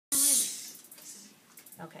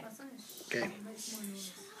Okay. Okay.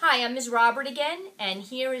 Hi, I'm Ms. Robert again, and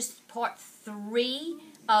here is part 3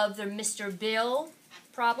 of the Mr. Bill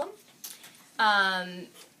problem. And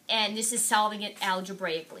this is solving it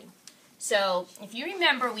algebraically. So, if you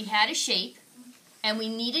remember, we had a shape, and we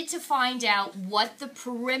needed to find out what the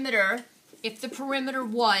perimeter, if the perimeter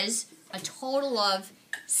was a total of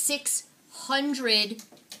 600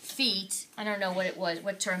 feet, I don't know what it was,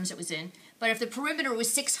 what terms it was in, but if the perimeter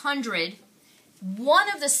was 600, one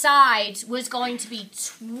of the sides was going to be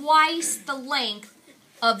twice the length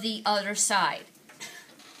of the other side.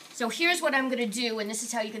 So here's what I'm going to do, and this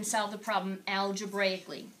is how you can solve the problem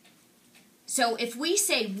algebraically. So if we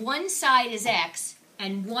say one side is x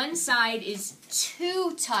and one side is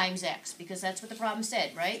 2 times x, because that's what the problem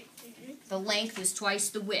said, right? The length is twice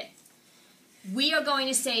the width. We are going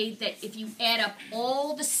to say that if you add up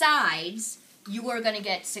all the sides, you are going to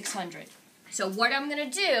get 600. So what I'm going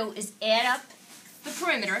to do is add up the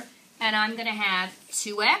perimeter, and I'm going to have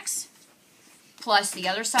 2x plus the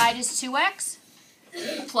other side is 2x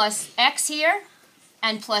plus x here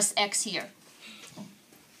and plus x here.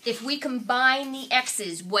 If we combine the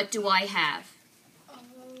x's, what do I have?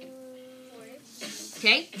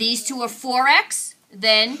 Okay, these two are 4x,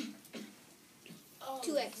 then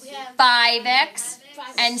 2x. 5x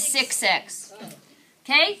and 6x.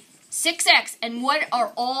 Okay, 6x, and what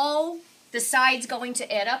are all the sides going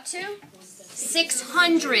to add up to?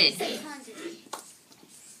 600.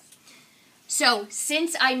 So,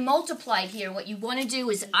 since I multiplied here, what you want to do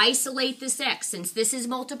is isolate this x. Since this is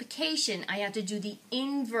multiplication, I have to do the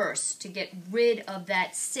inverse to get rid of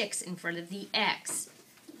that 6 in front of the x.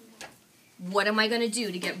 What am I going to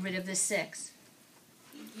do to get rid of this 6?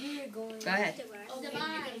 Go ahead.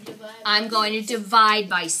 I'm going to divide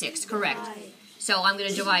by 6, correct. So I'm going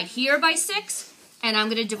to divide here by 6, and I'm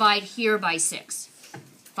going to divide here by 6.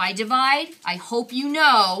 If I divide, I hope you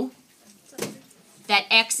know that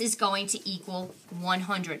x is going to equal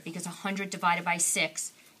 100, because 100 divided by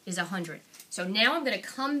 6 is 100. So now I'm going to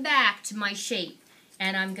come back to my shape,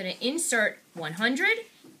 and I'm going to insert 100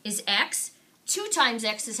 is x. 2 times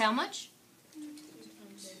x is how much?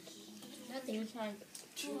 Nothing.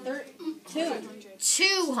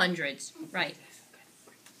 200s, right.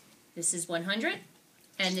 This is 100,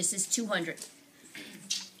 and this is 200.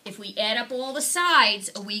 If we add up all the sides,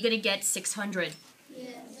 are we going to get 600?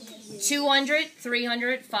 Yes. 200,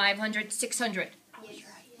 300, 500, 600.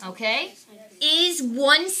 Okay? Is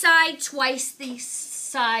one side twice the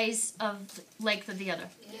size of length of the other?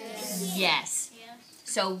 Yes. Yes.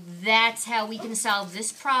 So that's how we can solve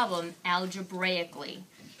this problem algebraically.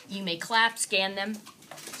 You may clap, scan them.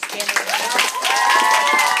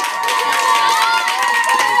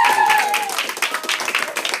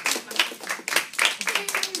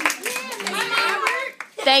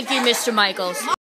 Thank you, Mr. Michaels.